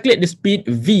 calculate the speed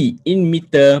V in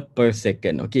meter per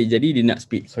second. Okey, jadi dia nak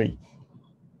speed,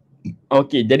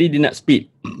 Okey, jadi dia nak speed.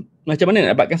 Macam mana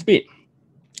nak dapatkan speed?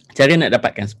 Cara nak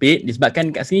dapatkan speed,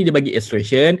 disebabkan kat sini dia bagi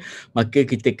acceleration, maka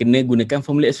kita kena gunakan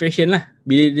formula acceleration lah.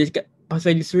 Bila dia cakap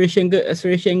pasal acceleration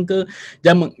ke,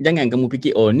 jangan kamu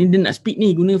fikir, oh ni dia nak speed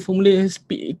ni, guna formula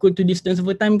speed equal to distance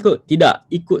over time kot.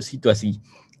 Tidak, ikut situasi.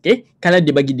 Okay, kalau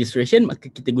dia bagi deceleration, maka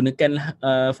kita gunakanlah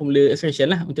formula acceleration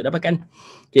lah untuk dapatkan.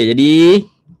 Okay, jadi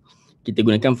kita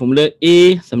gunakan formula A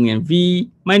sama dengan V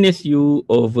minus U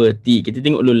over T. Kita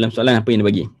tengok dulu dalam soalan apa yang dia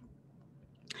bagi.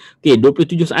 Okay,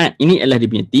 27 saat. Ini adalah dia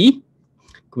punya T.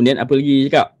 Kemudian apa lagi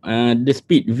dia cakap? The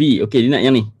speed V. Okay, dia nak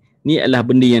yang ni. Ni adalah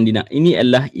benda yang dia nak. Ini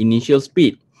adalah initial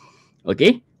speed.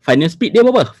 Okay, final speed dia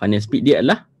berapa? Final speed dia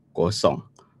adalah kosong.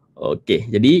 Okay,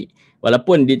 jadi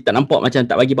walaupun dia tak nampak macam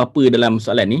tak bagi apa-apa dalam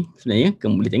soalan ni, sebenarnya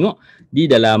kamu boleh tengok di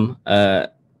dalam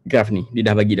graf ni, dia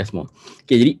dah bagi dah semua.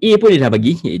 Okay, jadi A pun dia dah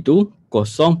bagi, iaitu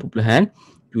 0.741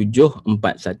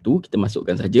 0.741. Kita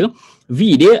masukkan saja. V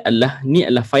dia adalah, ni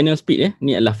adalah final speed ya.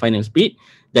 Ni adalah final speed.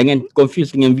 Jangan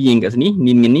confuse dengan V yang kat sini.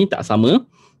 Ni dengan ni tak sama.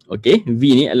 Okey, V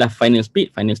ni adalah final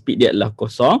speed. Final speed dia adalah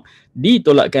kosong.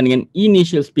 Ditolakkan dengan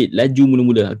initial speed, laju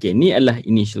mula-mula. Okey, ni adalah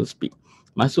initial speed.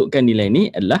 Masukkan nilai ni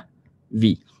adalah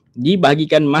V.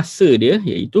 Dibahagikan masa dia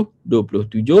iaitu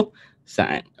 27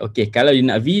 saat. Okey, kalau dia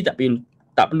nak V tak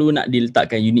perlu nak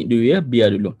diletakkan unit dulu ya,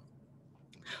 biar dulu.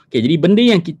 Okey, jadi benda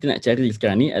yang kita nak cari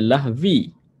sekarang ni adalah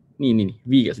V. Ni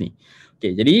V kat sini.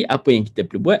 Okey, jadi apa yang kita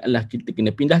perlu buat adalah kita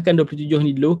kena pindahkan 27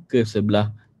 ni dulu ke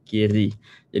sebelah kiri.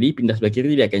 Jadi pindah sebelah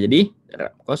kiri dia akan jadi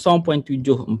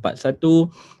 0.741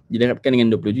 didarabkan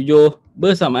dengan 27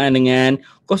 bersamaan dengan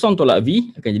kosong tolak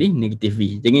V akan jadi negatif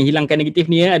V. Jangan hilangkan negatif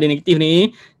ni ya, ada negatif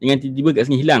ni. Jangan tiba-tiba kat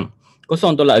sini hilang.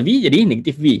 Kosong tolak V jadi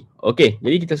negatif V. Okey,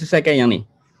 jadi kita selesaikan yang ni.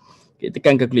 Kita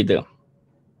tekan kalkulator.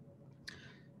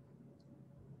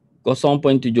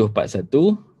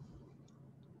 0.741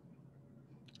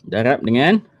 darab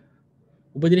dengan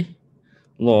apa jadi?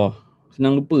 Allah,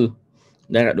 senang lupa.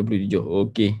 Darab 27.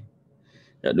 Okey.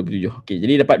 Darab 27. Okey,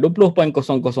 jadi dapat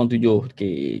 20.007.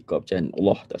 Okey, kau pecahan.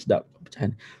 Allah, tak sedap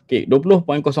pecahan. Okey,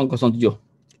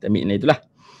 20.007. Kita ambil nilai itulah.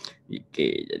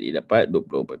 Okey, jadi dapat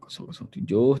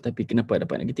 20.007. Tapi kenapa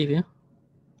dapat negatif ya?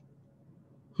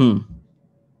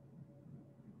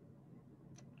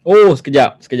 Oh,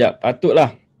 sekejap.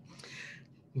 Patutlah.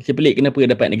 Saya pelik kenapa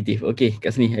dapat negatif. Okey,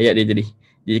 kat sini ayat dia jadi.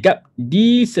 Dia cakap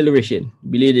deceleration.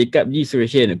 Bila dia cakap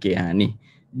deceleration, okey, ni.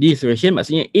 Deceleration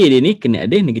maksudnya A dia ni kena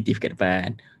ada negatif kat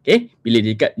depan. Okey, bila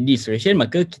dia cakap deceleration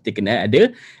maka kita kena ada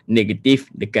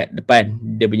negatif dekat depan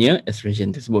dia punya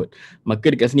acceleration tersebut.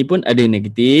 Maka dekat sini pun ada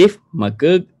negatif,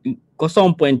 maka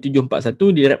 0.741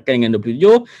 didarabkan dengan 27,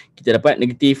 kita dapat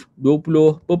negatif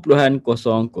 20.007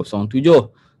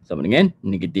 sama dengan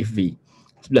negatif V.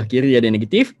 Sebelah kiri ada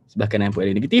negatif, sebelah kanan pun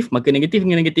ada negatif, maka negatif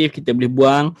dengan negatif kita boleh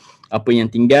buang. Apa yang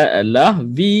tinggal adalah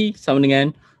V sama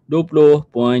dengan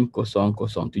 20.007.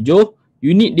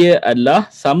 Unit dia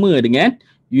adalah sama dengan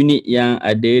unit yang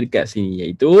ada dekat sini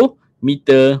iaitu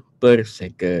meter per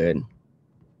second.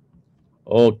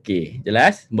 Okey,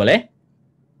 jelas? Boleh?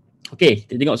 Okey,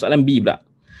 kita tengok soalan B pula.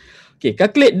 Okay,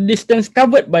 calculate the distance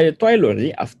covered by the toy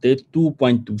lorry after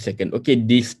 2.2 second. Okay,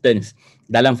 distance.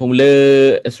 Dalam formula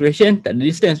acceleration tak ada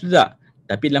distance betul tak?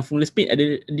 Tapi dalam formula speed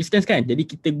ada distance kan? Jadi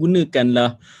kita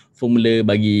gunakanlah formula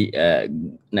bagi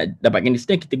nak dapatkan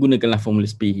distance, kita gunakanlah formula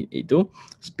speed, iaitu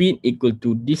speed equal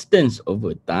to distance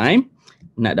over time.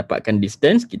 Nak dapatkan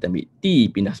distance, kita ambil T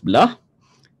pindah sebelah.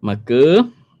 Maka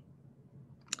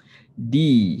D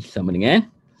sama dengan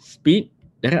speed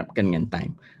darabkan dengan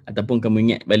time. Ataupun kamu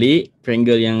ingat balik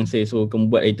triangle yang saya suruh kamu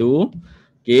buat itu.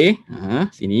 Okay,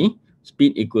 sini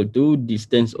speed equal to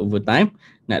distance over time.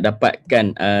 Nak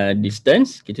dapatkan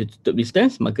distance, kita tutup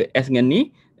distance, maka S dengan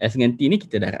T ni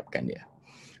kita darabkan dia.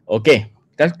 Okay,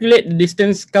 calculate the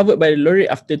distance covered by the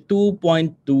lorry after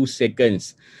 2.2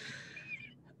 seconds.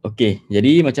 Okay,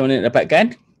 jadi macam mana nak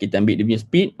dapatkan? Kita ambil dia punya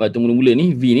speed waktu mula-mula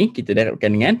ni, V ni kita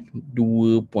darabkan dengan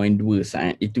 2.2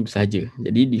 saat. Itu sahaja.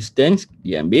 Jadi distance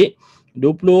dia ambil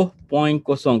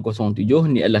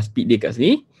 20.007, ni adalah speed dia kat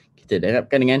sini. Kita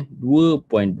darabkan dengan 2.2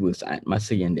 saat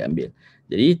masa yang dia ambil.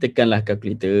 Jadi tekanlah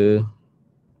kalkulator.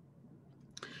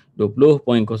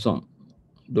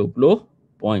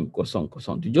 20.007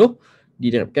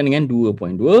 didarabkan dengan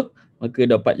 2.2, maka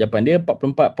dapat jawapan dia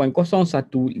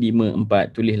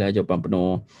 44.0154. Tulislah jawapan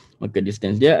penuh. Maka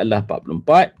distance dia adalah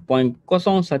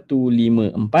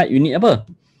 44.0154. Unit apa?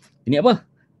 Unit apa?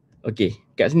 Okey,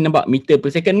 kat sini nampak meter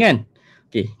per second kan?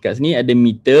 Okey, kat sini ada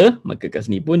meter, maka kat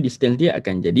sini pun distance dia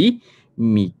akan jadi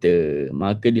meter.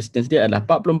 Maka distance dia adalah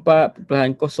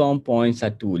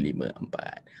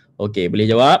 44.0.154. Okey, boleh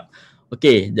jawab?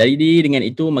 Okey, jadi dengan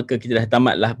itu maka kita dah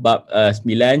tamatlah bab 9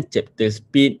 chapter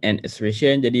speed and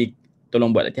acceleration. Jadi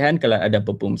tolong buat latihan. Kalau ada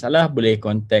apa-apa masalah boleh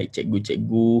contact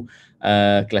cikgu-cikgu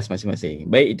kelas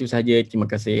masing-masing. Baik, itu sahaja. Terima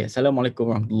kasih.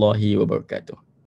 Assalamualaikum warahmatullahi wabarakatuh.